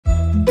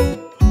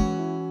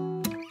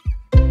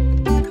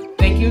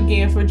Thank you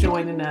again for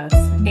joining us.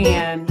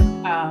 And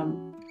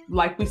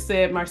like we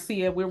said,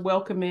 Marcia, we're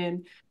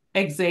welcoming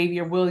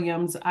Xavier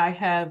Williams. I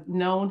have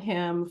known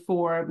him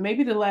for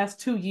maybe the last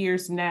 2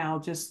 years now.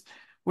 Just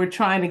we're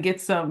trying to get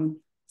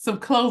some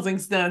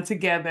closings done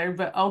together,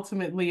 but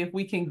ultimately, if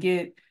we can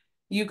get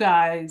you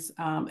guys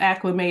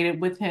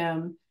acclimated with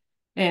him,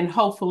 and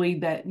hopefully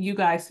that you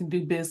guys can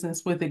do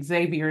business with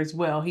Xavier as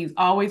well. He's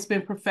always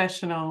been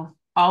professional,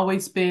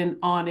 always been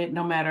on it,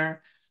 no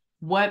matter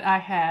what I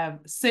have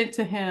sent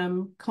to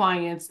him,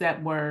 clients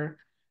that were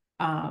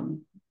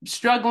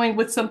struggling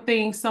with some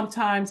things.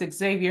 Sometimes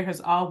Xavier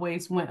has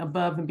always went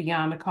above and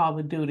beyond the call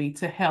of duty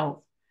to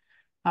help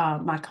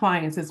my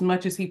clients as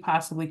much as he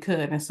possibly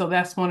could. And so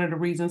that's one of the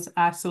reasons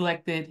I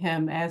selected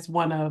him as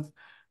one of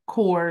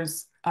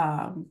CORE's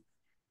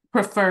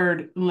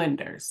preferred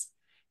lenders.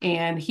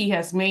 And he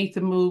has made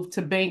the move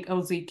to Bank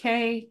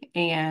OZK.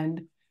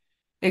 And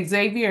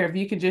Xavier, if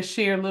you could just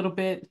share a little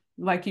bit,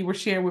 like you were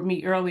sharing with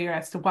me earlier,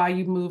 as to why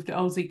you moved to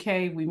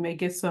OZK. We may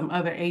get some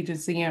other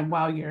agents in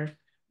while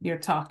you're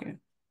talking.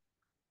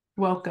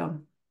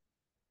 Welcome.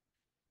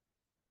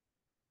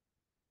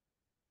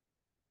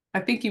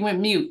 I think you went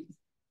mute.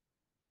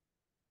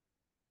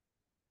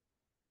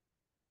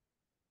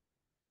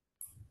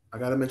 I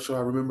got to make sure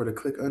I remember to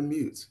click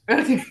unmute.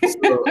 Okay.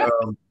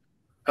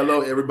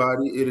 Hello,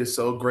 everybody. It is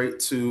so great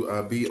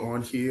to be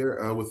on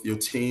here with your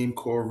team,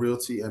 Core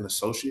Realty and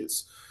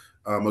Associates.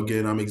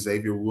 Again, I'm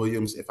Xavier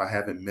Williams. If I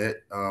haven't met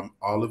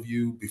all of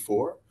you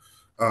before,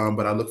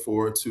 but I look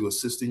forward to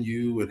assisting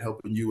you and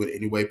helping you in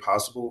any way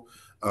possible.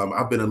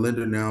 I've been a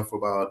lender now for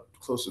about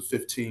close to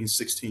 15,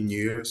 16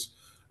 years,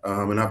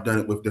 and I've done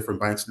it with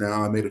different banks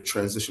now. I made a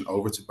transition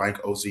over to Bank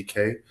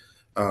OZK.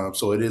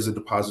 So it is a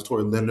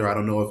depository lender. I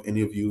don't know if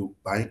any of you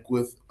bank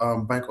with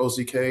Bank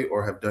OZK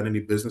or have done any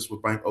business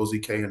with Bank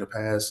OZK in the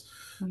past.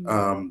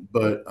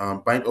 But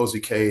Bank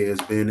OZK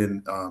has been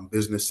in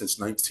business since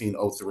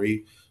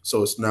 1903,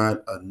 so it's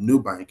not a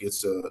new bank.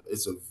 It's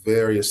a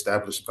very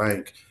established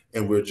bank,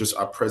 and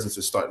our presence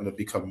is starting to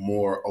become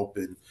more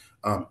open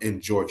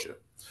in Georgia.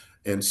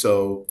 And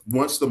so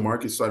once the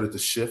market started to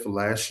shift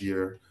last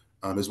year,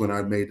 is when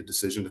I made the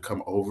decision to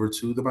come over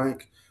to the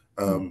bank.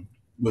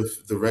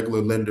 With the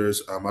regular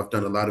lenders, I've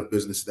done a lot of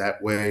business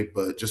that way,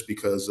 but just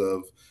because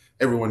of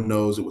everyone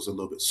knows it was a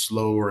little bit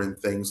slower and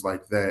things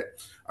like that,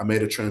 I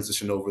made a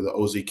transition over to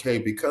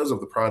OZK because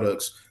of the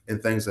products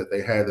and things that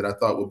they had that I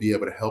thought would be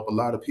able to help a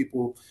lot of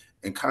people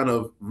and kind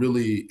of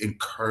really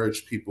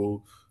encourage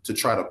people to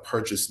try to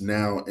purchase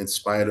now in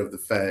spite of the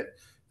fact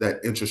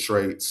that interest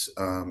rates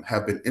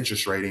have been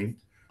interest rating,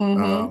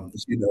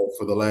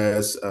 for the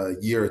last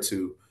year or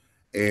two.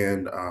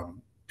 And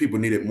people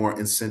needed more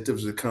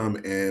incentives to come,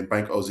 and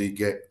Bank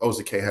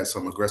OZK has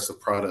some aggressive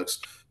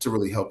products to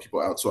really help people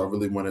out. So I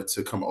really wanted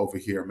to come over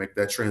here and make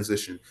that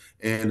transition.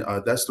 And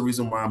that's the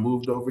reason why I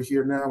moved over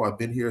here now. I've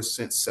been here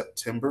since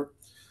September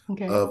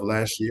of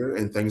last year,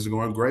 and things are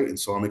going great. And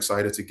so I'm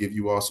excited to give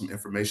you all some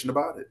information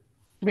about it.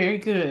 Very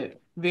good.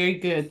 Very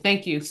good.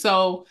 Thank you.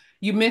 So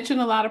you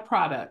mentioned a lot of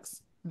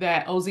products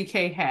that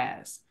OZK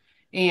has.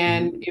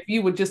 And Mhm. if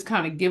you would just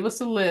kind of give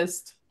us a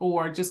list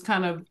or just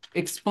kind of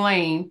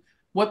explain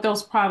what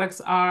those products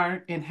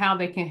are and how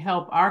they can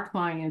help our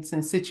clients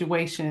in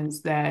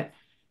situations that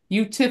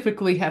you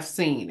typically have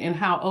seen, and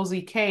how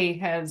OZK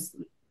has,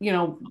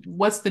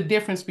 what's the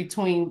difference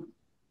between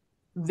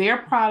their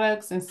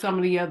products and some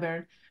of the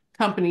other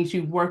companies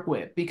you've worked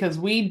with, because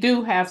we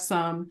do have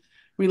some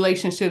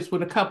relationships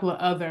with a couple of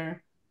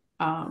other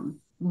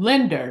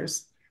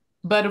lenders.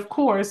 But of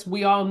course,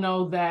 we all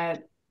know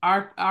that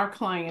our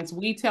clients,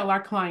 we tell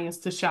our clients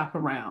to shop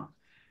around.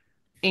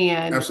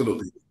 And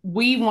Absolutely.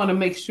 we want to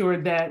make sure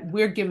that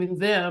we're giving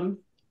them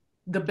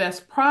the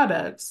best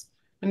products,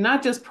 and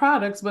not just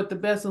products, but the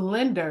best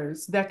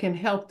lenders that can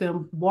help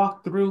them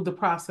walk through the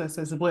process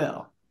as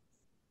well.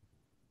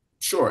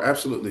 Sure,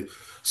 absolutely.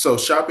 So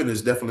shopping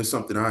is definitely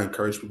something I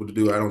encourage people to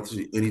do. I don't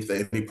see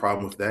any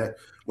problem with that.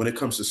 When it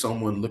comes to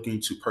someone looking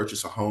to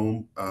purchase a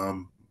home,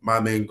 my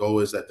main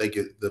goal is that they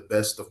get the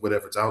best of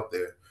whatever's out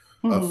there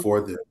Mhm. for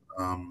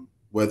them.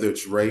 Whether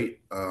it's rate,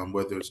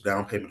 whether it's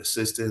down payment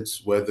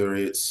assistance, whether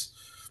it's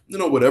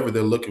whatever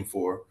they're looking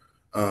for,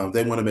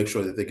 they want to make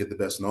sure that they get the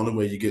best. And the only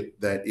way you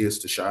get that is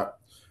to shop.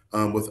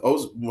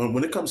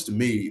 When it comes to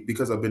me,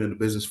 because I've been in the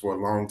business for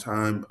a long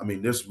time, I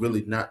mean, there's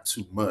really not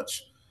too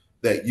much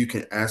that you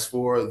can ask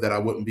for that I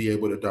wouldn't be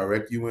able to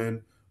direct you in,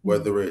 Mhm.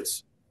 whether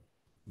it's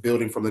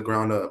building from the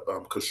ground up,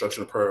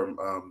 construction of perm,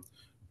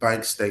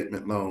 bank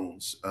statement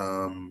loans,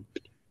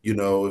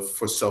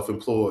 for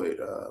self-employed,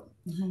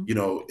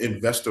 Mhm.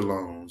 investor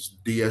loans,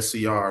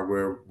 DSCR,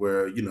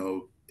 where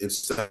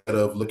instead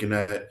of looking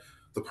at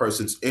the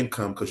person's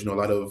income, because a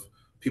lot of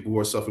people who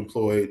are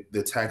self-employed,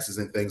 their taxes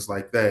and things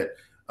like that,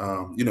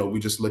 we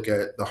just look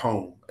at the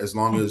home. As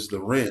long as the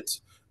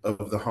rent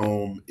of the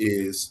home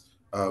is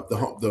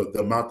the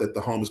amount that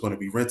the home is going to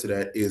be rented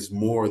at is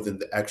more than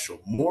the actual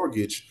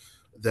mortgage,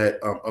 that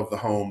of the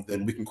home,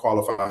 then we can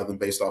qualify them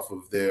based off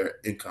of their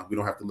income. We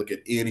don't have to look at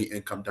any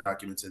income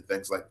documents and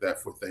things like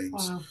that for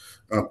things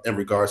Wow. in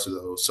regards to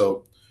those.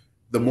 So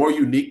the more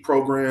unique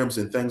programs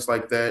and things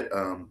like that,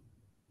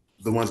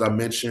 the ones I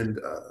mentioned,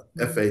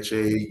 Mhm.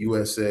 FHA,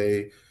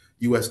 USA,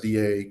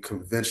 USDA,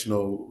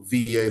 conventional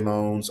VA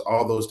loans,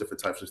 all those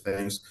different types of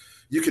things.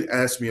 You can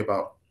ask me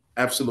about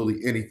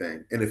absolutely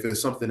anything. And if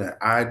it's something that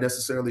I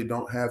necessarily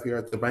don't have here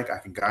at the bank, I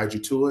can guide you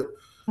to it.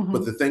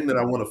 But the Mhm. thing that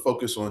I want to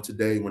focus on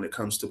today when it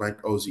comes to Bank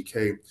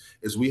OZK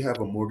is we have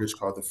a mortgage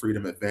called the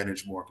Freedom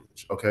Advantage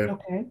Mortgage. Okay.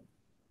 Okay.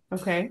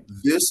 Okay.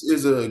 This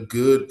is a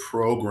good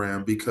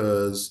program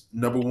because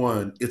number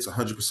one, it's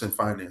 100%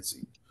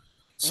 financing.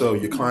 So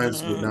your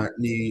clients would Mm. not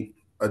need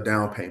a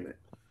down payment.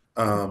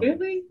 Um,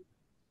 Really?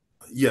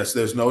 yes,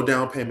 there's no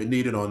down payment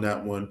needed on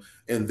that one.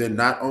 And then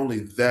not only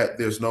that,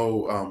 there's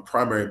no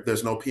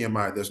there's no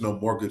PMI, there's no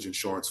mortgage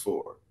insurance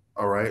for it.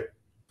 All right.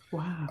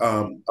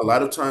 Wow. A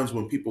lot of times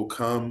when people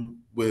come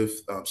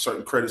with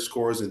certain credit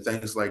scores and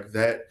things like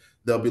that,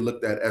 they'll be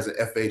looked at as an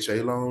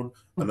FHA loan.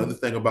 Another Mhm.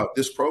 thing about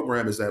this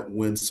program is that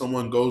when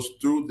someone goes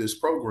through this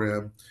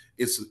program,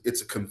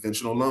 it's a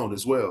conventional loan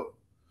as well.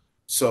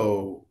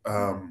 So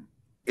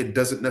it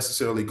doesn't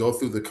necessarily go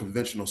through the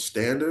conventional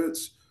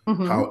standards.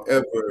 Mhm.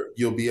 However,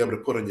 you'll be able to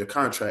put on your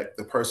contract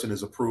the person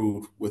is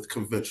approved with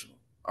conventional.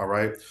 All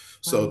right.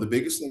 So Wow. the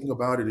biggest thing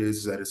about it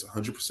is that it's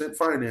 100%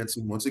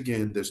 financing. Once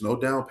again, there's no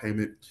down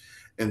payment.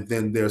 And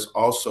then there's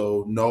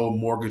also no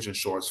mortgage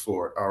insurance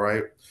for it. All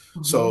right.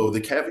 Mhm. So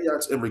the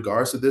caveats in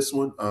regards to this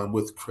one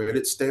with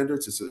credit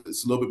standards, it's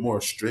a little bit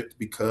more strict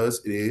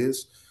because it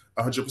is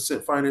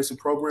 100% financing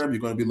program.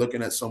 You're going to be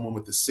looking at someone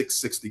with a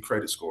 660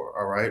 credit score.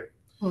 All right.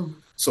 Mhm.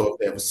 So if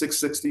they have a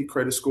 660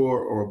 credit score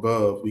or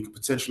above, we could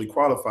potentially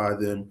qualify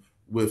them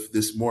with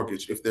this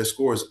mortgage. If their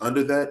score is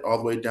under that, all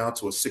the way down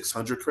to a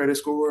 600 credit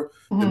score,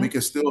 then we Mhm.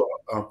 can still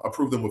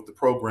approve them with the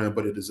program,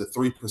 but it is a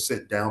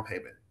 3% down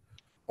payment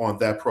on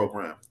that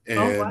program, Oh,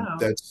 and wow.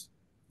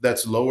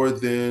 that's lower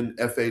than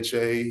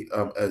FHA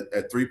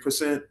at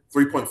 3%,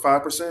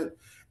 3.5%,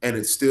 and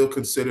it's still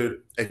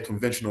considered a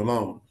conventional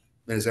loan.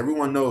 And as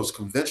everyone knows,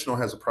 conventional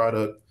has a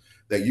product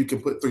that you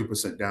can put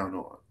 3% down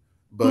on.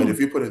 But Hmm. if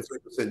you're putting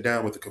 3%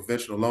 down with a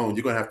conventional loan,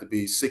 you're going to have to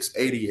be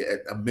 680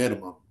 at a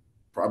minimum,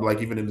 probably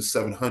like even in the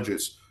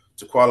 700s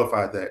to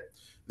qualify that.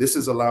 This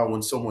is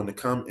allowing someone to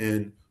come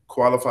in,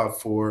 qualify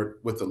for it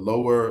with a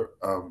lower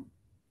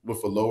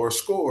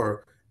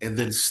score, and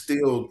then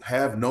still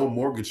have no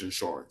mortgage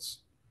insurance.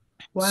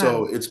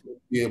 So Wow. it's going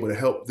to be able to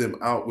help them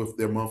out with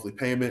their monthly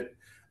payment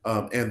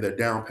and their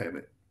down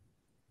payment.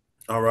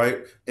 All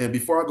right. And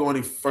before I go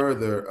any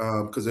further,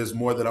 because there's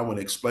more that I want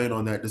to explain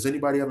on that, does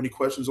anybody have any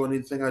questions on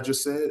anything I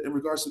just said in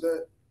regards to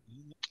that?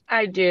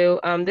 I do.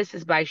 This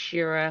is by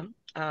Shira.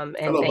 And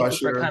Hello, thank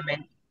you for Bashir.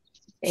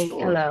 coming.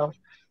 Sure. Hello.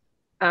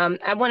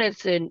 I wanted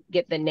to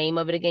get the name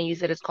of it again. You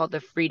said it's called the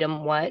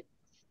Freedom what?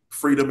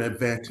 Freedom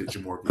Advantage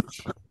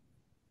Mortgage.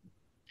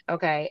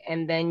 Okay.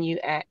 And then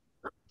then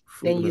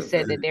Freedom you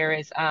said that Advantage. there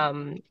is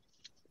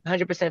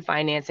 100%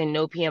 financing,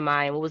 no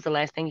PMI. And what was the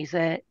last thing you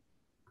said?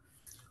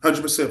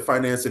 100%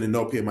 financing and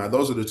no PMI.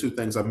 Those are the two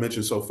things I've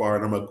mentioned so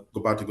far, and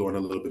about to go in a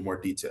little bit more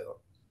detail.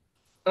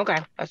 Okay,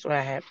 that's what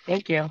I have.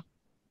 Thank you.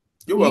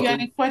 You're You got welcome.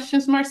 any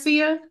questions,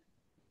 Marcia?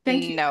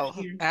 Thank you, No,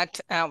 Bashir.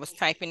 I was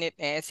typing it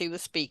as he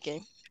was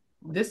speaking.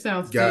 This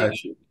sounds good.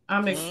 Gotcha.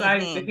 I'm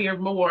excited to Hmm. hear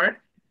more.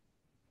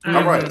 All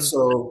Um, right. Mm-hmm.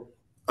 So,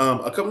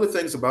 a couple of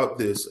things about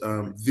this.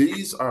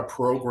 These are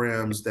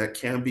programs that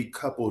can be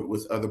coupled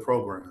with other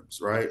programs,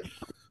 right?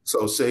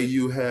 So, say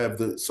you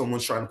have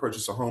someone's trying to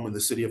purchase a home in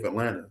the city of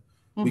Atlanta.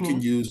 We can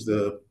mhm. use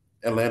the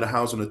Atlanta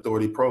Housing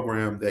Authority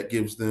program that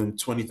gives them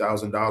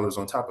 $20,000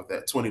 on top of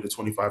that, 20 to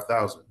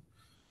 25,000.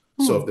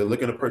 So, if Hmm. they're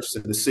looking to purchase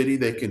in the city,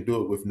 they can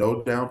do it with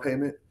no down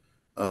payment,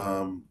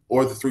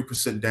 or the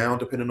 3% down,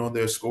 depending on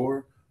their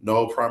score.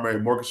 No primary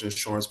mortgage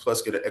insurance,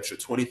 plus get an extra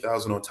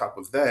 20,000 on top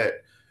of that,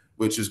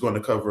 which is going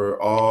to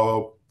cover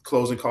all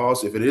closing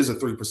costs. If it is a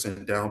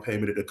 3% down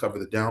payment, it'll cover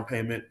the down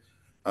payment,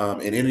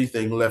 and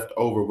anything left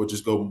over will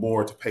just go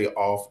more to pay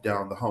off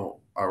down the home.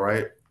 All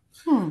right.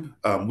 Hmm.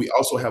 We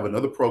also have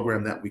another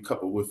program that we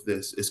couple with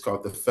this. It's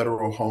called the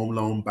Federal Home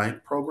Loan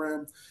Bank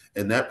Program.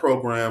 And that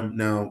program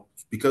now,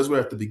 because we're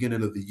at the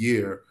beginning of the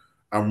year,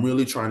 I'm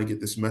really trying to get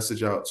this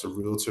message out to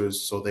realtors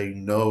so they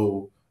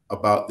know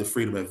about the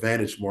Freedom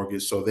Advantage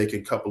mortgage so they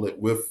can couple it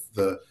with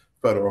the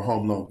Federal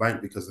Home Loan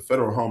Bank, because the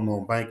Federal Home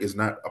Loan Bank is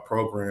not a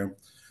program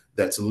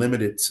that's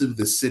limited to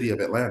the city of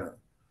Atlanta.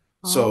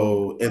 Oh.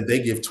 So, and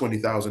they give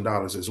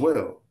 $20,000 as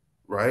well,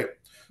 right?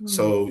 Hmm.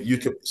 So you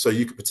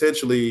could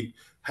potentially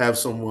have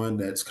someone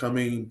that's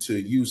coming to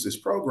use this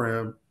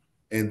program,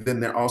 and then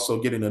they're also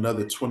getting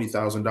another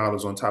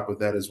 $20,000 on top of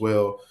that as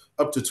well,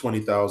 up to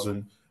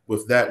 20,000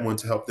 with that one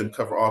to help them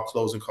cover all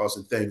closing costs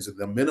and things. And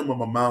the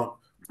minimum amount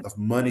of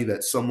money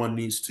that someone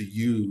needs to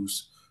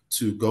use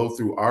to go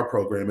through our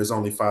program is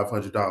only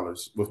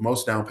 $500. With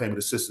most down payment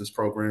assistance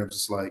programs,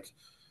 it's like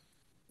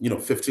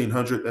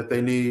 1,500 that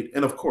they need,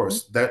 and of Mhm.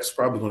 course that's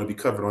probably going to be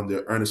covered on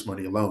their earnest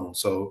money alone.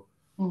 So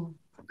Hmm.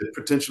 They're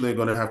potentially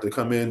going to have to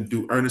come in,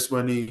 do earnest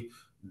money,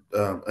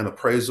 an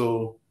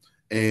appraisal,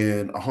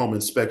 and a home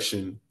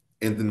inspection,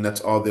 and then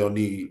that's all they'll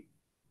need.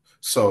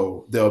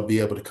 So they'll be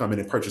able to come in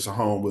and purchase a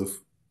home with,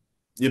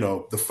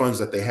 the funds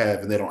that they have,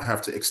 and they don't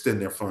have to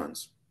extend their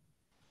funds.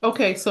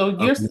 Okay, so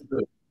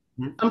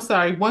Mhm. I'm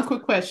sorry, one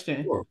quick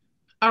question. Sure.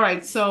 All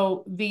right,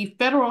 so the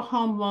Federal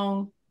Home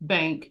Loan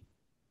Bank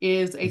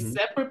is a Mhm.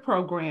 separate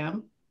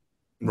program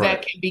that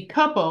Right. can be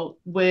coupled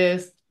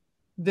with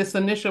this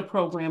initial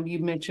program you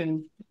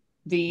mentioned,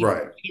 the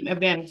Right.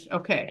 Advantage.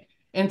 Okay.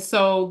 And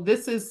so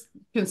this is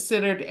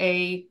considered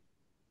a,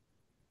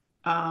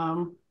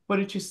 what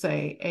did you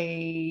say?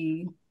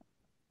 A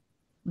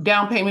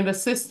down payment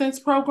assistance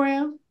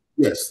program?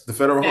 Yes, the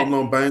Federal That, Home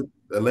Loan Bank,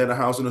 Atlanta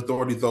Housing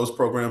Authority, those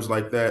programs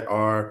like that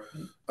are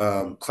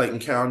Clayton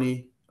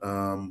County,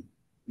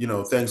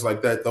 things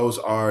like that. Those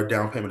are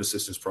down payment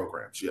assistance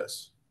programs.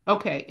 Yes.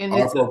 okay. And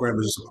Our it's, program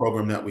is just a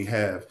program that we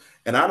have.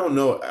 And I don't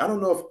know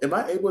if, am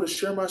I able to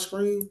share my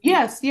screen?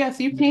 yes,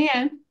 you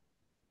can.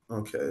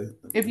 Okay.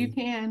 If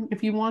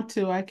you want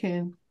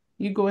to,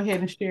 you go ahead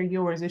and share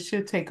yours. It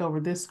should take over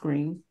this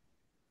screen.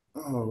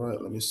 All right.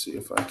 Let me see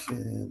if I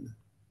can.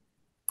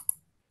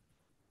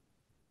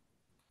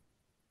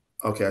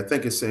 Okay. I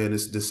think it's saying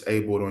it's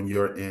disabled on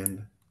your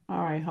end,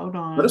 All right, hold but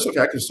on. it's okay.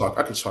 I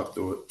can talk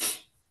through it.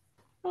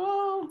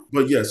 Oh,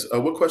 But yes,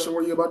 what question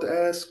were you about to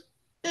ask?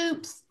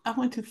 oops, I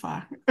went too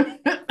far.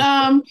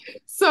 Um,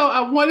 so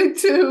I wanted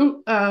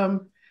to,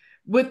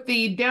 with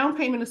the down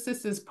payment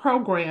assistance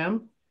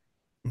program,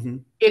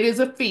 Mhm. it is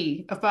a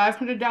fee, a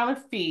 $500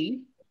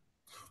 fee.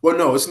 Well,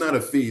 no, it's not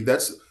a fee.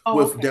 That's Oh,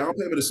 with okay. down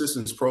payment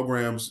assistance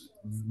programs.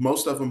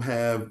 Most of them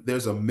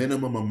there's a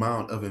minimum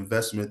amount of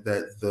investment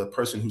that the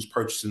person who's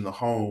purchasing the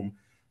home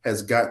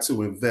has got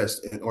to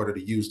invest in order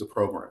to use the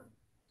program.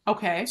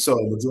 Okay. So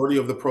majority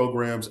of the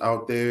programs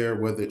out there,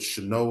 whether it's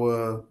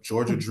Shanoa,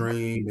 Georgia Mhm.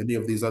 Dream, any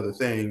of these other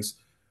things,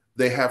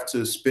 they have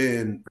to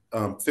spend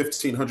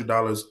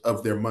 $1,500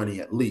 of their money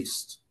at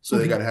least. So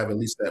they got Mhm. to have at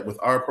least that. With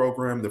our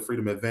program, the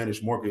Freedom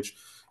Advantage Mortgage,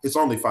 it's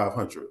only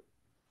 500.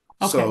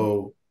 Okay.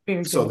 So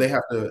Very so good. they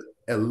have to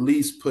at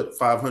least put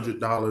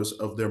 $500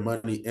 of their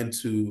money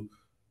into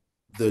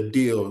the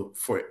deal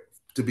for it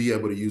to be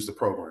able to use the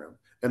program.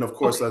 And of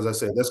course, Okay. as I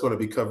said, that's going to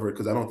be covered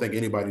because I don't think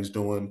anybody's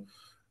doing,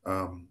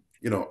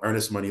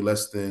 earnest money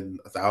less than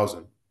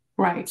 1,000.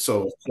 Right.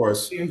 So of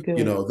course, Very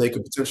good. they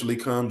could potentially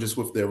come just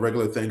with their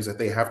regular things that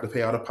they have to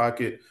pay out of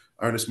pocket,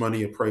 earnest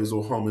money,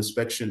 appraisal, home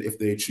inspection, if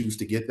they choose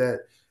to get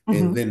that,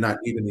 and Mhm. then not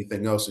need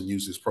anything else and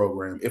use this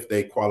program if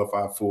they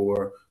qualify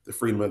for the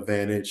Freedom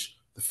Advantage,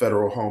 the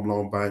Federal Home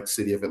Loan Bank,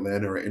 City of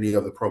Atlanta, or any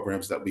other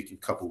programs that we can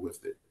couple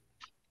with it.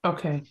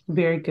 Okay.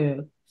 Very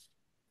good.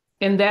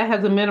 And that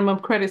has a minimum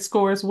credit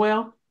score as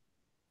well?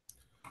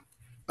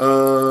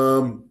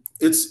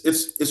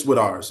 It's what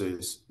ours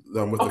is with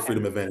the Okay.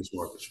 Freedom Advantage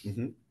mortgage.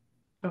 Mhm.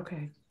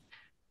 Okay.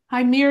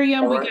 Hi,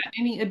 Miriam. All We right. got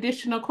any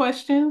additional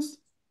questions?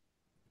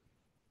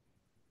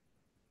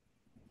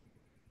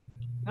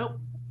 Nope.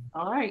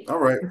 All right. All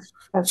right.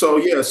 That's So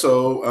yeah,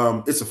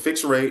 so it's a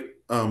fixed rate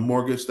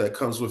mortgage that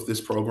comes with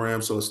this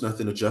program, so it's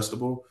nothing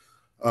adjustable.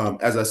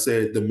 As I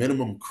said, the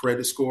minimum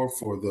credit score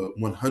for the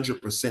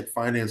 100%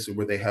 financing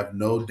where they have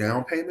no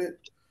down payment,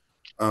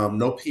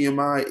 no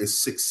PMI is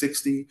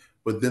 660,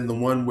 but then the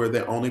one where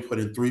they only put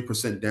in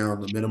 3% down,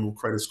 the minimum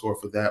credit score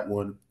for that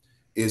one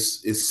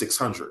is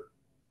 600.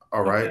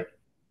 All right. okay.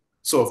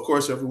 So of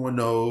course, everyone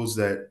knows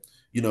that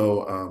you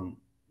know um,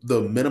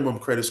 the minimum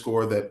credit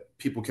score that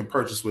people can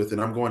purchase with,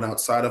 and I'm going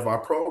outside of our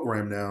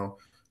program now.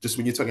 Just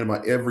when you're talking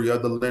about every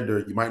other lender,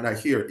 you might not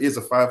hear it is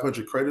a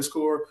 500 credit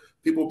score.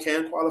 People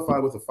can qualify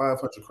with a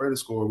 500 credit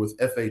score with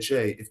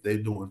FHA if they're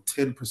doing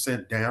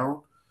 10%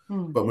 down,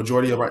 Hmm. but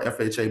majority of our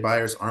FHA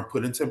buyers aren't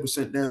putting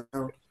 10%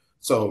 down.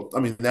 So, I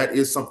mean, that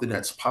is something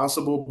that's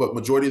possible, but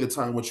majority of the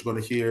time, what you're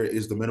going to hear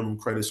is the minimum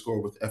credit score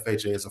with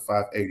FHA is a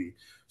 580.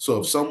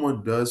 So if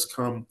someone does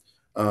come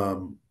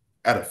um,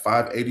 at a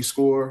 580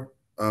 score,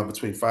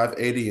 between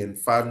 580 and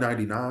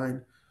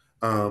 599,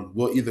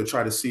 we'll either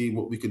try to see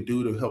what we can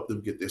do to help them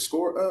get their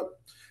score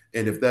up.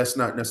 And if that's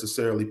not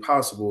necessarily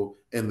possible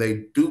and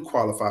they do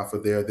qualify for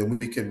there, then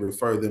we can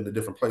refer them to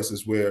different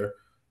places where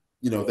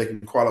they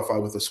can qualify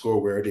with a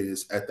score where it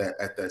is at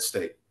that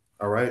state.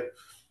 All right.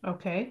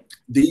 Okay.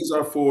 These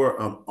are for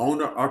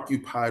owner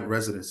occupied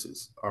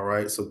residences. All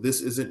right. So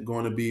this isn't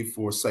going to be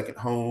for second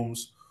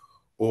homes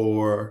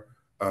or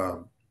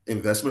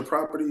investment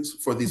properties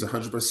for these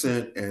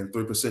 100% and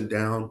 3%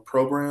 down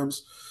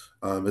programs.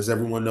 As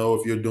everyone know,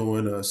 if you're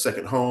doing a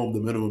second home, the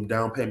minimum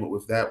down payment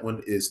with that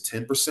one is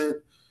 10%.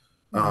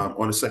 Mhm.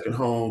 On a second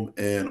home,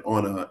 and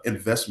on an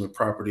investment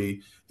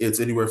property,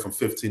 it's anywhere from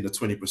 15 to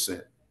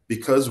 20%.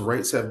 Because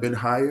rates have been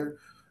higher,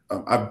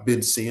 I've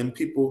been seeing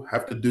people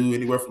have to do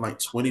anywhere from like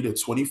 20 to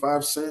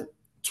 25 cent,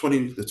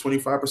 20 to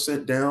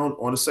 25% down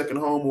on a second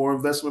home or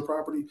investment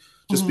property,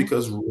 just Mhm.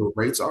 because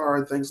rates are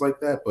and things like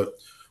that. But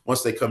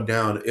once they come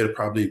down, it'll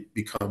probably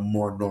become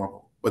more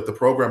normal. But the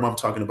program I'm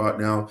talking about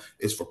now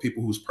is for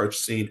people who's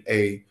purchasing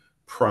a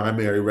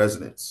primary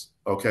residence.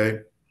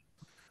 Okay.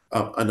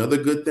 Another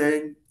good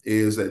thing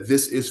is that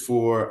this is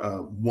for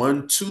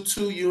 1 to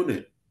 2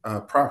 unit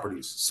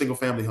properties, single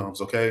family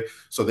homes. Okay,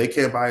 so they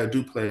can buy a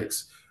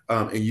duplex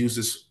and use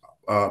this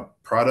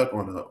product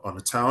on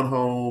a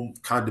townhome,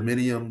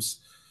 condominiums,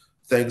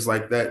 things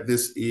like that.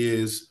 This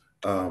is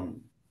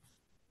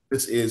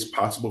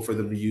possible for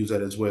them to use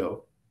that as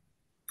well.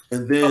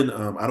 And then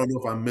I don't know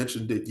if I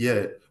mentioned it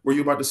yet. Were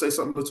you about to say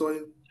something,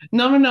 Latoya?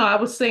 No. I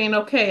was saying,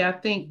 okay, I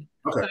think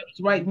I Okay. was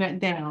writing that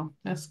down.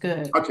 That's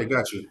good. Okay,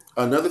 got you.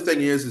 Another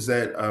thing is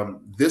that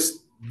this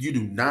you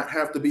do not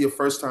have to be a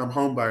first time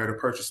home buyer to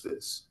purchase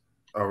this.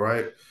 All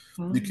right,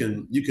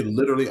 Mm. you can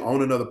literally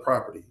own another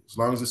property as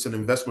long as it's an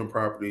investment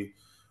property,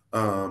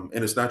 and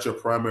it's not your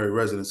primary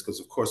residence. Because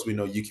of course we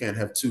know you can't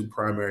have two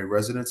primary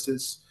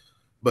residences,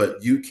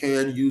 but you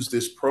can use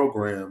this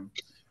program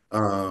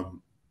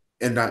um,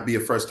 and not be a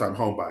first time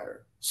home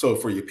buyer. So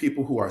for your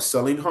people who are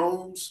selling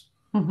homes,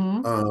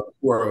 Mm-hmm.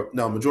 or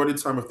now majority of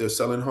the time if they're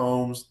selling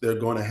homes they're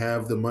going to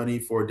have the money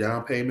for a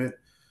down payment,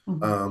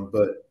 Mm-hmm.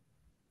 but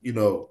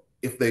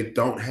if they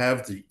don't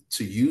have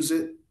to use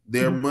it,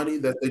 their Mm-hmm. money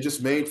that they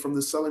just made from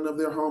the selling of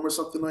their home or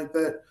something like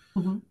that,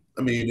 Mm-hmm.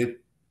 I mean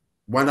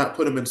why not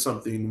put them in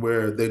something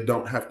where they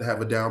don't have to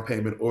have a down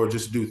payment or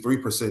just do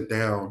 3%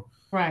 down,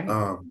 Right.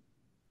 um,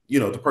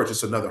 to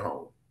purchase another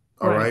home.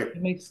 All Right. right.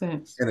 It makes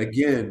sense. And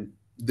again,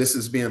 this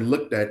is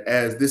looked at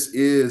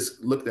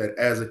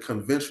as a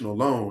conventional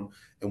loan.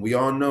 And we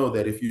all know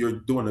that if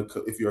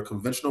you're a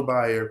conventional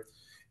buyer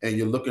and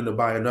you're looking to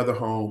buy another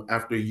home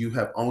after you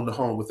have owned the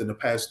home within the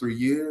past 3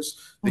 years,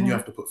 then you Mm-hmm.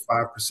 have to put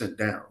 5%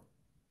 down.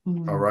 All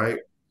Mm-hmm. right.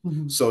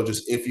 Mm-hmm. So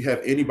just if you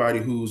have anybody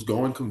who's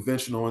going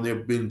conventional and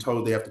they're being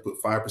told they have to put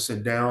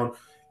 5% down,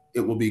 it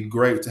will be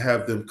great to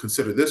have them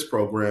consider this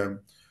program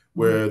Mm-hmm.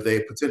 where they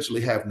potentially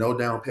have no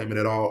down payment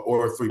at all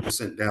or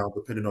 3% down,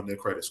 depending on their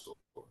credit score.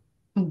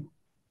 Mm-hmm.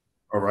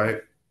 All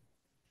right.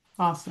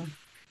 Awesome.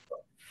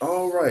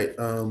 All right.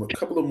 A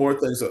couple of more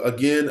things.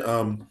 Again,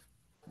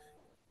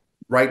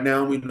 right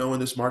now we know in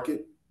this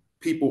market,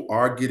 people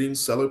are getting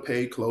seller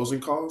paid closing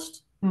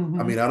costs. I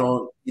Mm-hmm. mean, I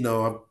don't,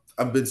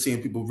 I've been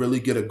seeing people really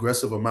get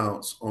aggressive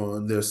amounts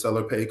on their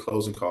seller paid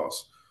closing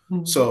costs.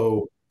 Mm-hmm.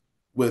 So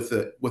with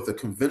a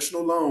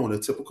conventional loan, a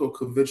typical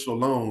conventional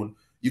loan,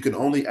 you can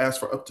only ask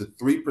for up to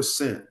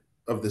 3%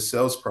 of the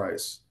sales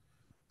price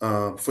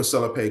for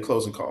seller paid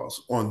closing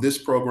costs. On this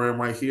program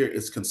right here,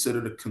 it's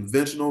considered a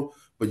conventional,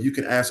 but you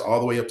can ask all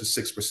the way up to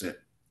 6%,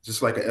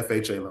 just like a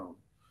FHA loan.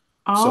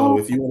 So Oh,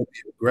 if you want to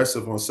be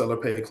aggressive on seller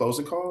paid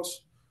closing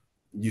costs,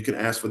 you can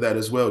ask for that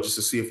as well, just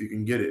to see if you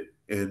can get it.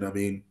 And I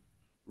mean,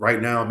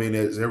 right now, I mean,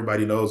 as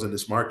everybody knows in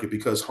this market,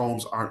 because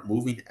homes aren't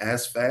moving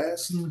as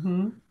fast,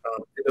 mm-hmm.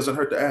 it doesn't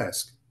hurt to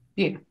ask.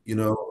 Yeah.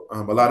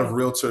 A lot of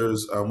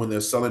realtors, when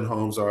they're selling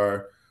homes,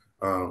 are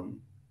um,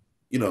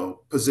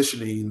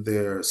 positioning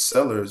their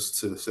sellers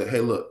to say,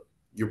 hey, look,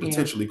 you're Yeah.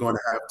 potentially going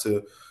to have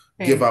to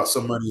give Okay. out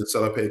some money in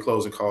seller paid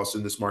closing costs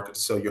in this market to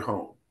sell your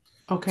home.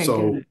 Okay,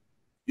 So, good.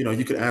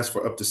 you can ask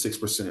for up to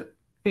 6%.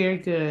 Very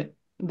good.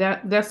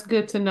 That's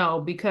good to know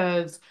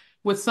because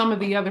with some of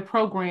the other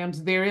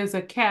programs, there is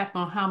a cap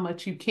on how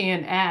much you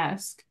can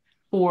ask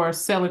for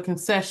seller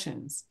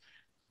concessions.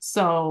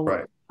 So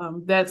Right.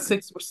 that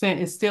 6%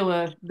 is still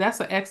that's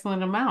an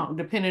excellent amount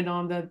depending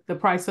on the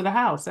price of the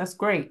house. That's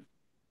great.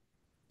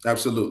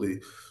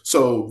 Absolutely.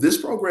 So this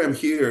program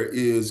here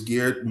is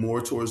geared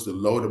more towards the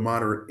low to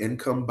moderate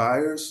income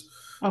buyers.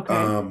 Okay.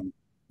 Um,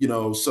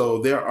 so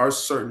there are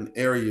certain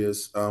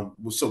areas.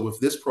 So with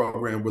this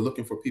program, we're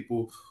looking for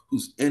people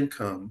whose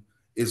income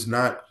is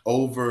not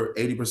over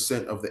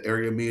 80% of the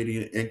area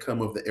median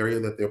income of the area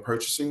that they're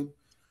purchasing.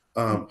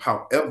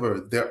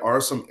 However, there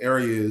are some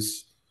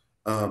areas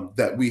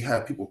that we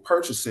have people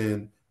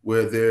purchasing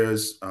where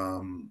there's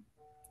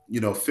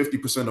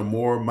 50% or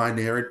more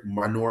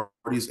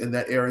minorities in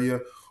that area,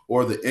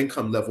 or the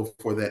income level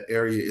for that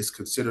area is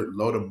considered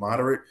low to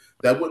moderate.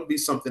 That wouldn't be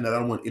something that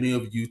I want any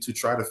of you to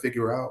try to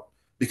figure out.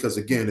 Because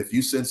again, if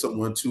you send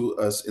someone to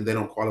us and they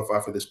don't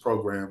qualify for this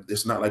program,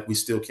 it's not like we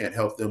still can't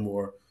help them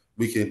or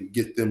we can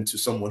get them to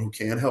someone who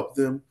can help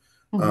them.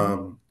 Mm-hmm.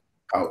 Um,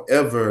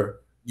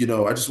 However,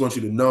 I just want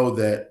you to know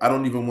that I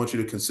don't even want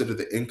you to consider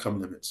the income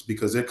limits,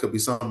 because there could be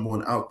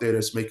someone out there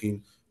that's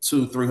making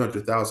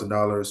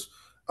 $200,000-300,000,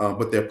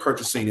 but they're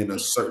purchasing in a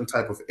certain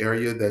type of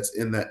area that's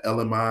in that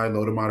LMI,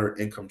 low to moderate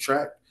income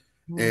track,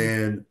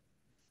 and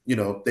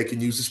they can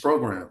use this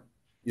program,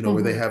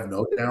 where they Mm-hmm. have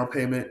no down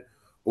payment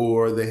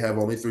or they have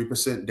only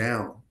 3%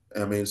 down.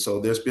 I mean, so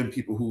there's been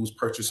people who's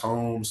purchased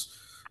homes,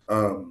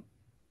 um,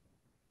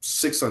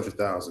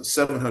 600,000,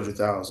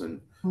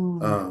 700,000,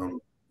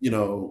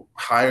 Mm-hmm.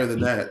 higher than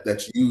that,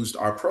 that's used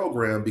our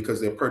program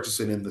because they're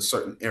purchasing in the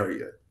certain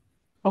area.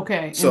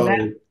 Okay. And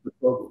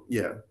So,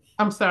 yeah.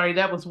 I'm sorry,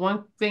 that was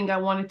one thing I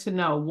wanted to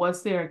know.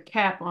 Was there a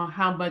cap on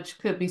how much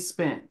could be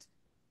spent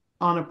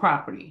on a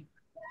property?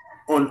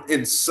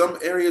 In some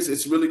areas,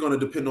 it's really going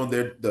to depend on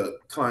the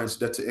client's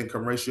debt to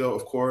income ratio,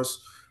 of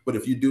course. But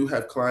if you do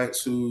have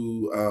clients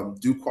who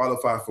do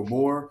qualify for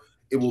more,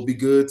 it will be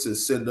good to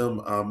send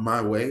them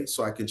my way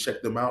so I can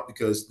check them out,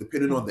 because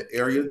depending on the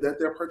area that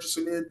they're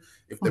purchasing in,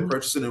 if they're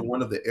purchasing in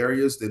one of the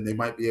areas, then they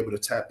might be able to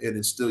tap in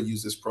and still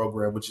use this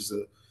program, which is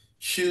a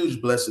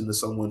huge blessing to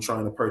someone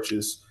trying to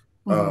purchase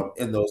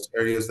in those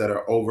areas that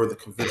are over the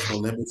conventional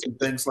limits and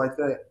things like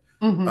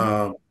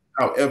that.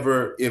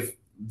 However, if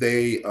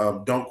they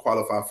don't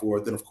qualify for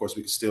it, then of course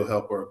we can still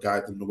help or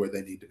guide them to where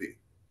they need to be.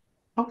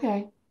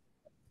 Okay.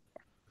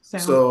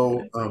 Sounds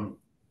So good.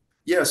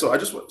 yeah, so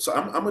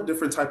I'm a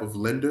different type of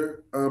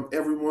lender,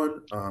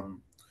 everyone.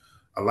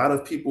 A lot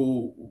of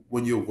people,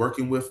 when you're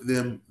working with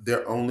them,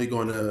 they're only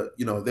gonna,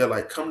 they're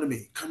like, come to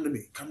me, come to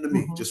me, come to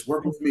me, just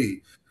work with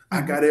me.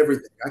 I got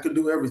everything. I can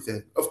do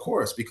everything. Of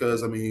course,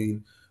 because I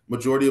mean,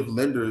 majority of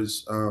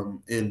lenders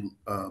and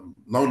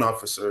loan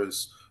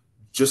officers,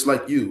 just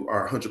like you,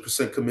 are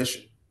 100%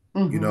 commission.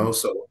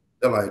 So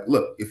they're like,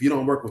 look, if you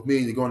don't work with me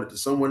and you're going into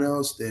someone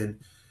else, then,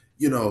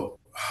 you know,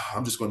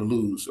 I'm just going to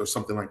lose or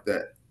something like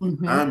that.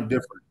 I'm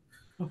different.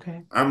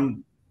 Okay.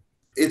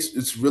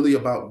 It's really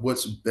about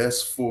what's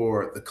best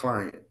for the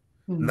client.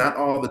 Not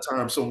all the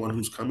time someone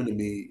who's coming to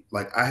me,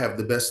 like I have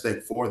the best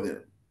thing for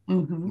them.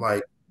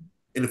 Like,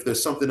 and if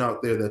there's something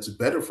out there that's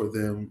better for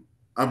them,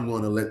 I'm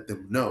going to let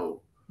them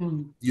know.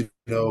 And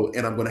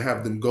I'm going to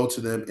have them go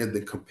to them and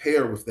then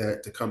compare with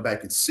that to come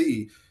back and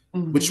see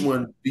which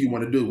one do you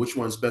want to do, which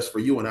one's best for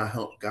you, and I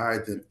help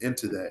guide them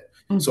into that.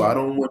 So I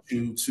don't want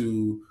you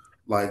to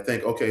like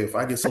think, okay, if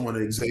I get someone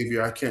at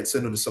Xavier, I can't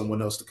send them to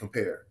someone else to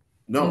compare.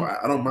 No,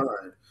 I don't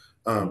mind.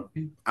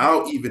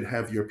 I'll even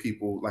have your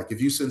people, like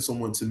if you send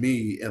someone to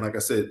me, and like I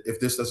said, if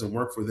this doesn't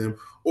work for them,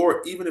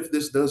 or even if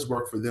this does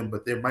work for them,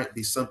 but there might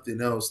be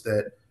something else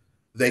that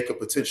they could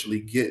potentially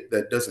get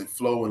that doesn't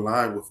flow in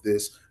line with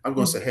this, I'm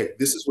going to say, hey,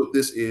 this is what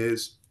this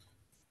is.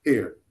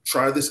 Here,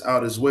 try this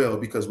out as well,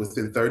 because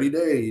within 30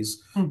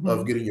 days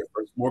of getting your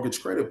first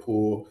mortgage credit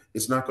pull,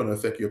 it's not going to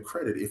affect your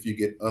credit if you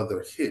get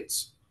other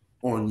hits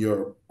on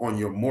your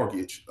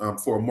mortgage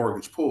for a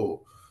mortgage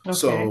pull. Okay.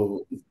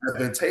 So it's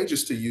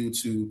advantageous to you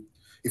to,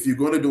 if you're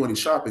going to do any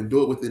shopping,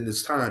 do it within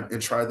this time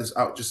and try this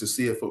out just to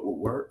see if it will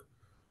work.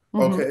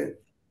 Okay.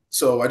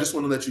 So I just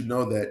want to let you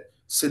know that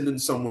sending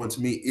someone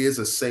to me is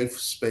a safe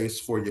space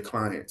for your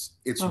clients.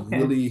 It's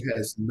really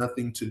has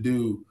nothing to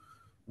do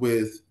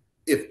with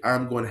if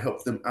I'm going to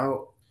help them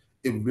out.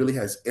 It really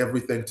has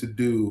everything to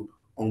do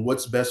on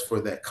what's best for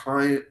that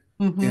client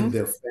and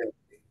their family,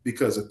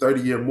 because a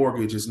 30-year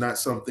mortgage is not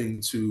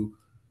something to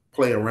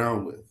play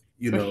around with.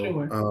 For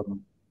sure.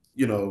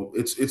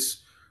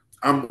 It's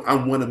I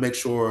want to make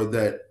sure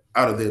that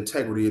out of the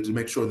integrity, to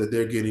make sure that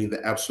they're getting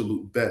the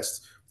absolute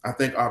best. I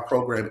think our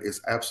program is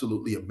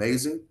absolutely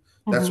amazing.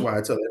 That's why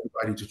I tell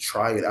everybody to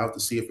try it out to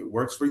see if it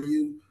works for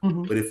you.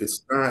 But if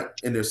it's not,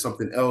 and there's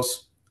something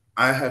else,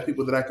 I have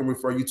people that I can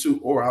refer you to,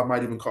 or I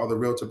might even call the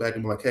realtor back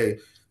and be like, hey,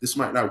 this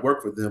might not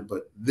work for them,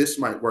 but this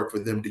might work for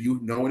them. Do you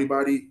know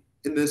anybody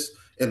in this?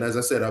 And as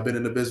I said, I've been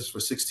in the business for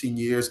 16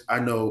 years. I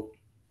know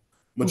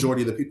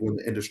majority of the people in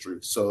the industry.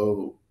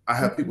 So I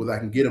have people that I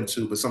can get them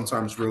to, but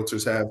sometimes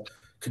realtors have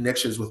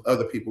connections with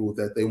other people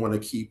that they want to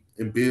keep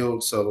and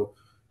build. So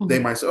they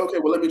might say, okay,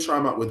 well, let me try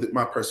them out with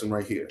my person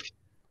right here.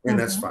 And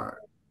that's fine.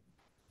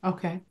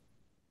 Okay.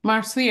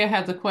 Marcia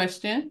has a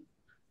question.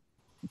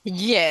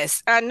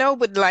 Yes, I know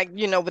with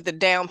with the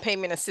down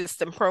payment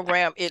assistance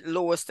program, it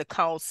lowers the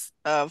cost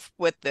of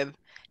what the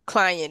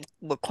client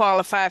will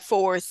qualify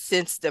for.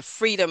 Since the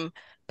Freedom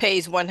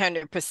pays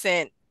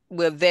 100%,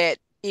 will that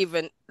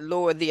even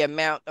lower the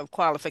amount of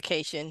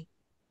qualification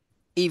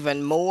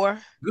even more?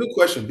 Good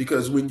question,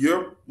 because when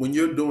you're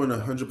doing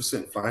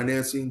 100%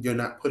 financing, you're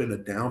not putting a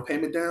down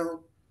payment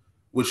down,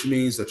 which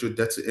means that your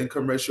debt to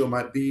income ratio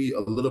might be a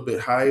little bit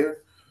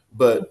higher.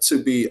 But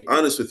to be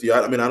honest with you,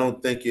 I mean, I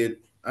don't think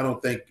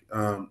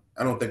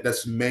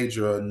that's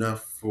major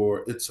enough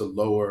for it to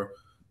lower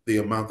the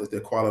amount that they're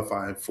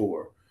qualifying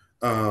for.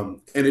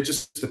 And it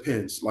just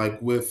depends.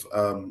 Like with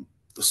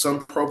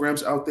some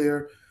programs out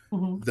there,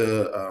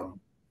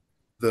 the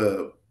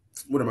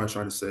what am I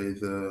trying to say?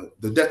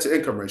 The debt to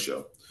income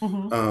ratio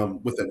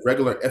with a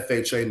regular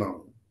FHA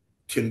loan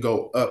can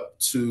go up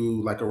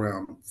to like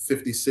around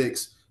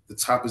 56. The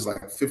top is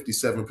like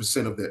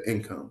 57% of their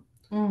income.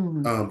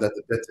 That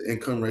the debt to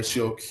income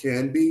ratio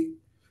can be.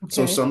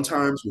 So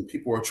sometimes when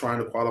people are trying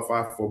to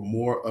qualify for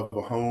more of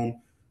a home,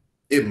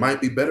 it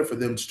might be better for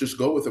them to just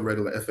go with a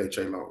regular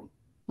FHA loan.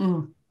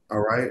 All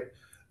right.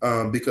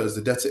 Because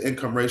the debt to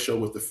income ratio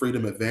with the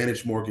Freedom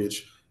Advantage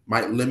mortgage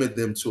might limit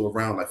them to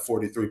around like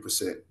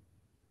 43%.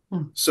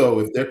 So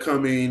if they're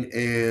coming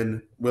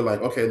and we're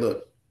like, okay,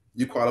 look,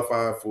 you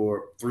qualify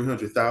for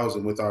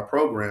 300,000 with our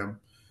program,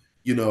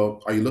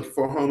 are you looking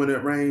for a home in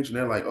that range? And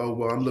they're like, oh,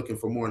 well, I'm looking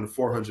for more in the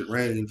 400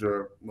 range,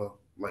 or well,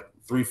 like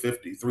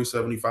 350,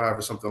 375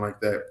 or something like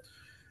that.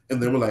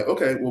 And then we're like,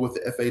 okay, well, with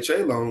the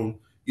FHA loan,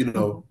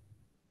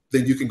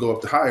 then you can go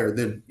up to higher.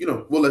 Then,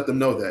 we'll let them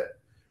know that.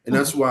 And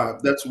that's why I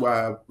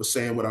was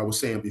saying what I was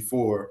saying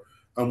before.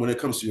 When it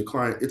comes to your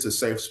client, it's a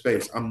safe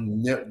space.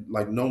 I'm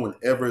like, no one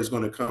ever is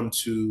going to come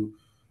to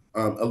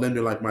a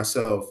lender like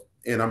myself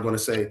and I'm going to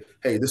say,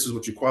 hey, this is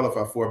what you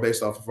qualify for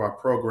based off of our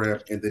program,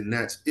 and then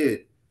that's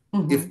it.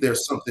 If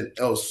there's something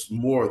else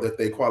more that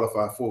they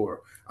qualify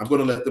for, I'm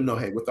going to let them know,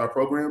 hey, with our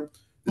program,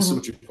 this is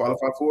what you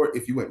qualify for.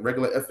 If you went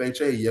regular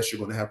FHA, yes, you're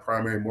going to have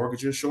primary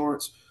mortgage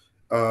insurance,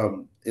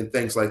 and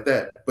things like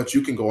that. But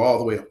you can go all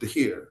the way up to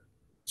here.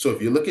 So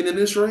if you're looking in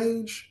this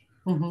range,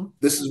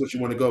 this is what you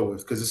want to go with,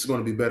 because this is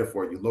going to be better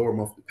for you. Lower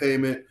monthly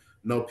payment,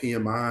 no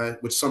PMI,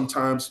 which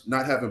sometimes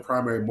not having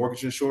primary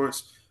mortgage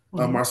insurance,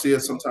 Marcia,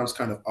 sometimes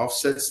kind of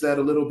offsets that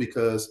a little,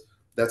 because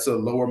that's a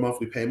lower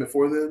monthly payment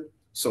for them.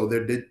 So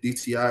their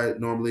DTI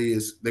normally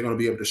is, they're going to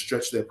be able to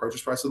stretch their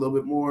purchase price a little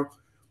bit more.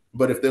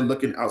 But if they're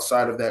looking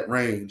outside of that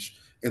range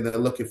and they're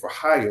looking for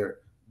higher,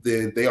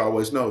 then they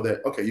always know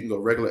that, okay, you can go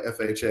regular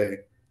FHA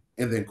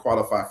and then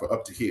qualify for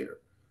up to here.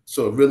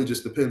 So it really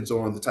just depends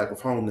on the type of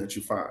home that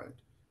you find,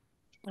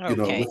 you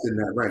know, Okay. within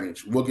that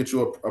range. We'll get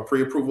you a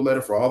pre-approval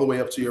letter for all the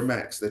way up to your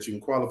max that you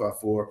can qualify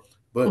for.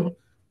 But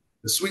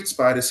the sweet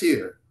spot is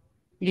here.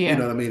 You know Yeah.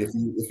 what I mean?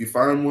 If you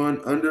find one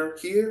under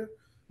here,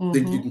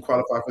 then you can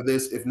qualify for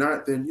this. If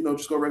not, then, you know,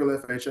 just go regular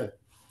FHA.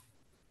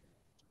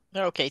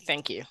 Okay,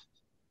 thank you.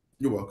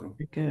 You're welcome.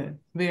 Very good.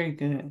 Very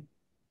good.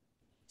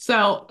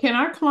 So can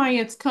our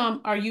clients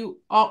come, are you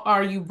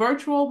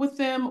virtual with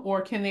them,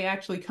 or can they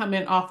actually come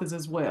in office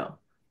as well?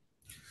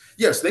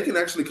 Yes, they can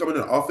actually come in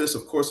an office.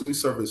 Of course, we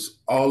service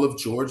all of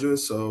Georgia,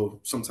 so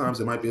sometimes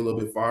it might be a little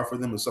bit far for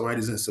them if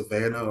somebody's in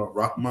Savannah or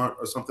Rockmont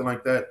or something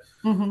like that.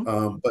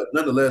 But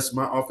nonetheless,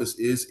 my office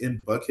is in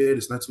Buckhead.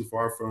 It's not too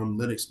far from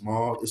Lenox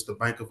Mall. It's the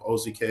Bank of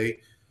OZK.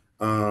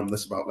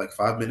 That's about like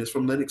 5 minutes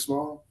from Lenox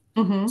Mall.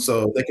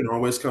 So they can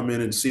always come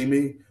in and see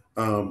me.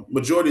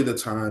 Majority of the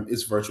time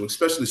it's virtual,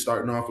 especially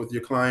starting off with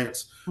your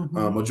clients.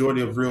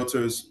 Majority of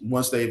realtors,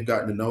 once they've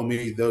gotten to know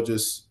me, they'll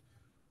just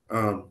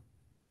um,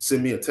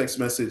 send me a text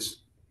message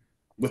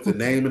with the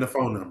name and the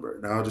phone number.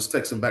 And I'll just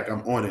text them back,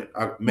 I'm on it.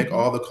 I make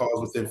all the calls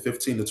within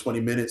 15 to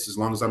 20 minutes, as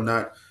long as I'm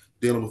not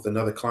dealing with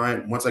another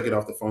client. Once I get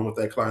off the phone with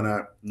that client,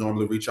 I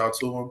normally reach out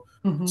to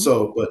them.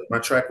 So, but my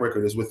track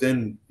record is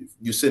within,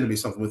 you sending me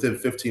something within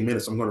 15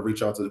 minutes, I'm going to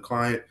reach out to the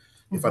client.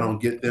 If I don't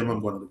get them,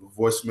 I'm going to leave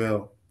a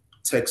voicemail,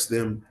 text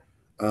them.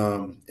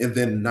 And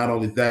then not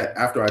only that,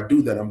 after I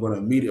do that, I'm going to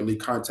immediately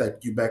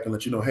contact you back and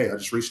let you know, hey, I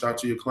just reached out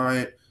to your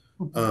client,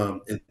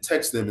 and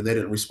text them, and they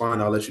didn't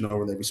respond. I'll let you know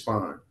when they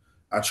respond.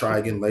 I try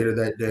again later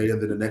that day and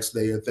then the next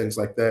day and things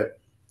like that.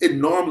 It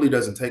normally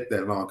doesn't take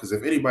that long, because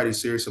if anybody's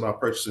serious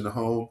about purchasing a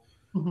home,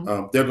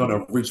 they're going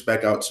to reach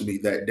back out to me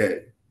that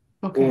day,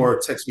 or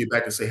text me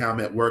back and say, hey, I'm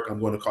at work, I'm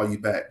going to call you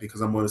back, because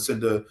I'm going to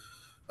send a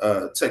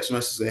text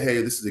message, say,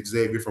 hey, this is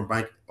Xavier from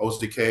Bank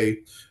OZK.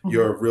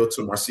 Your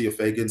realtor, Marcia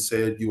Fagan,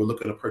 said you were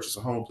looking to purchase a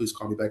home. Please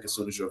call me back as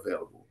soon as you're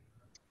available.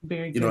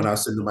 Very You know, good. and I'll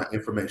send them my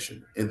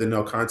information, and then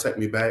they'll contact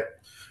me back.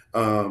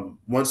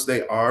 Once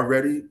they are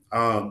ready,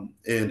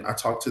 and I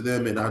talk to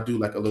them and I do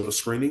like a little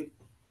screening,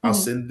 I'll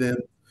send them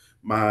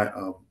my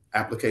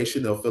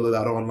application. They'll fill it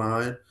out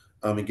online,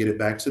 and get it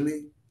back to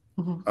me.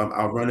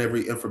 I'll run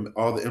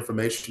all the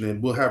information,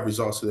 and we'll have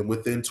results to them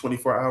within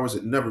 24 hours.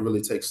 It never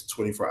really takes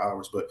 24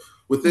 hours, but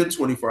within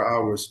 24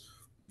 hours,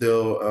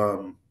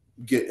 they'll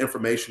get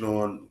information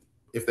on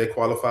if they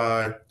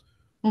qualify,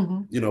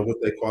 you know, what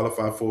they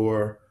qualify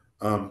for,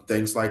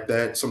 things like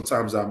that.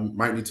 Sometimes I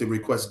might need to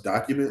request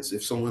documents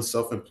if someone's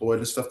self-employed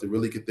and stuff, to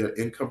really get their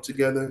income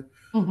together.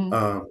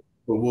 But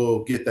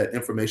we'll get that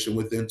information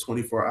within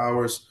 24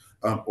 hours,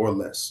 or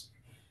less.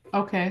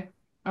 Okay.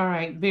 All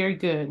right. Very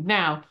good.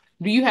 Now,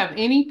 do you have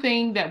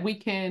anything that we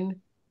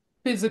can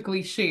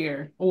physically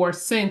share or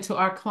send to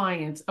our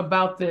clients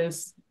about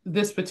this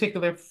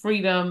particular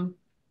freedom?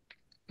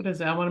 What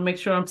is it? I want to make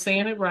sure I'm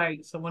saying it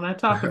right. So when I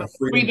talk about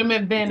Freedom. Freedom Okay.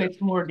 Advantage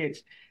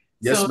Mortgage.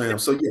 Yes, So, ma'am.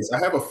 So yes, I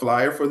have a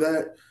flyer for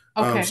that.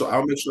 okay. So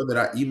I'll make sure that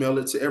I email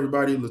it to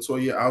everybody.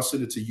 Latoya, I'll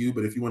send it to you,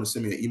 but if you want to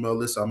send me an email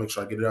list, I'll make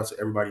sure I get it out to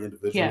everybody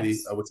individually,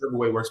 Yes. whichever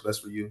way works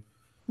best for you.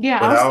 Yeah,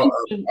 But I'll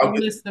send you a I'll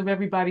get list of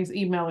everybody's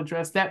email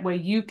address. That way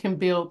you can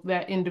build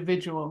that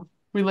individual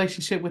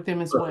relationship with them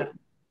as well. perfect.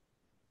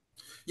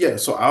 Yeah,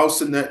 so I'll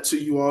send that to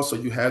you all, so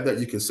you have that.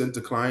 You can send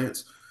to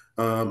clients.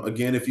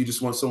 Again, if you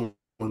just want someone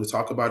to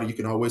talk about it, you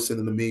can always send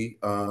them to me.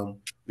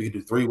 We can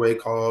do three-way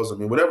calls. I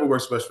mean, whatever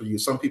works best for you.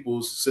 Some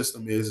people's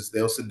system is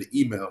they'll send the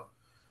email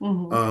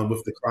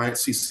with the client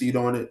CC'd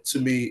on it to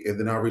me, and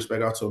then I'll reach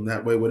back out to them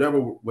that way. Whatever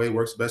way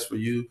works best for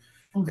you.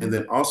 And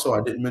then also,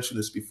 I didn't mention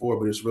this before,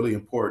 but it's really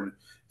important.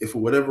 If for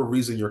whatever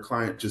reason your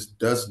client just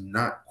does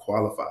not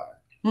qualify,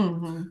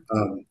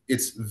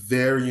 it's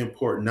very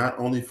important, not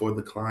only for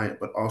the client,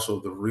 but also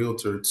the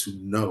realtor, to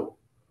know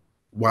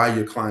why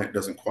your client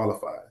doesn't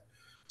qualify.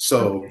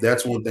 So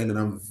that's one thing that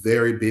I'm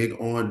very big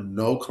on.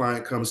 No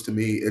client comes to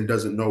me and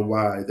doesn't know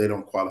why they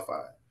don't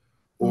qualify,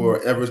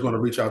 or ever is going to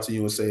reach out to you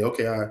and say,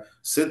 okay, I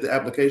sent the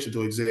application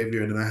to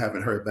Xavier and then I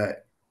haven't heard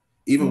back.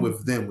 Even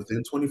with them,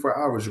 within 24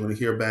 hours, you're going to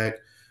hear back,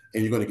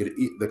 and you're going to get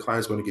the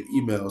client's going to get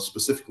emails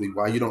specifically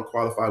why you don't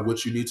qualify,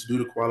 what you need to do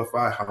to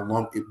qualify, how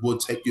long it will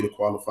take you to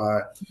qualify.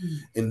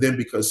 And then,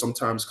 because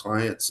sometimes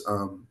clients,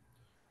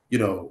 you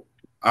know,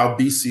 I'll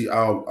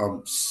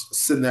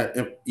send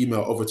that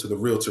email over to the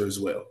realtor as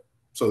well.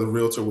 So the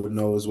realtor would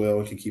know as well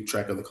and can keep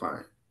track of the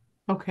client.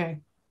 Okay.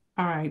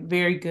 All right.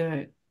 Very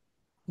good.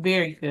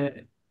 Very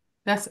good.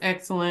 That's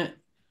excellent.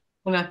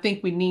 And I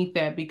think we need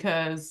that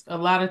because a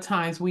lot of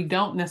times we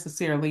don't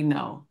necessarily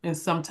know. And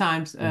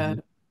sometimes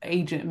an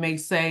agent may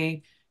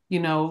say,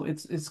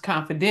 it's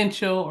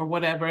confidential or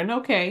whatever. And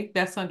okay,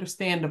 that's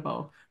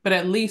understandable. But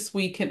at least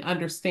we can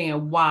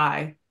understand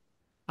why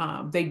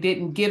they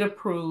didn't get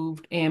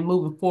approved, and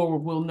moving forward,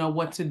 we'll know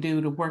what to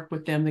do to work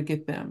with them to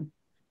get them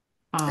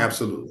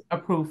Absolutely.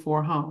 approved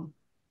for a home.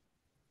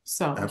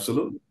 So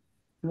absolutely.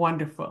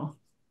 Wonderful.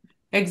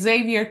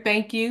 Xavier,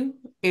 thank you.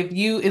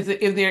 Is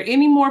there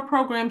any more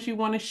programs you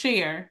want to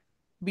share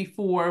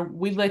before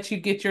we let you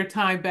get your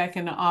time back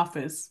in the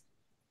office?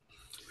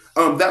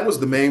 That was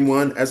the main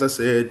one. As I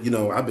said,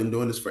 I've been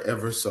doing this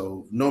forever.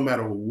 So no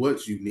matter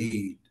what you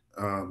need,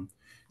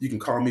 you can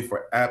call me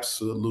for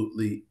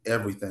absolutely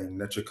everything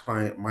that your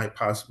client might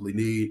possibly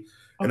need.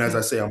 And as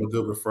I say, I'm a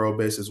good referral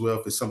base as well.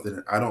 If it's something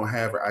that I don't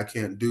have or I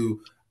can't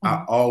do,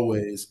 I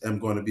always am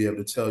going to be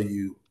able to tell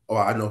you, oh,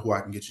 I know who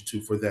I can get you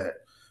to for that.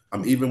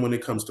 Even when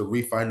it comes to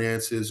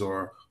refinances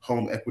or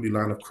home equity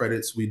line of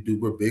credits,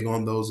 we're big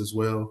on those as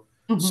well.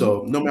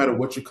 So no matter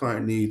what your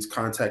client needs,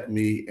 contact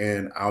me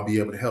and I'll be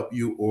able to help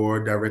you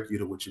or direct you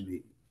to what you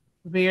need.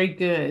 Very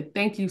good.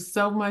 Thank you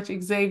so much,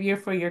 Xavier,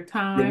 for your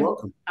time. You're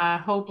welcome. I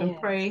hope and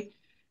pray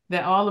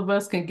that all of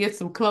us can get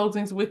some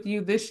closings with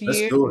you this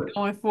year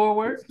going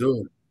forward. Let's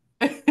do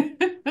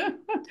it.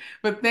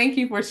 But thank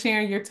you for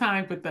sharing your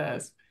time with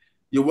us.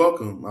 You're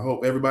welcome. I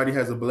hope everybody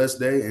has a blessed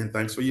day and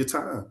thanks for your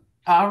time.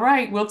 All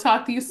right. We'll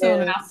talk to you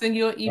soon and I'll send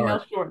you an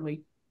email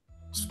shortly.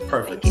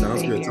 Perfect.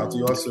 Sounds good. Talk to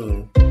you all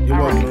soon. You're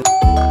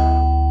welcome.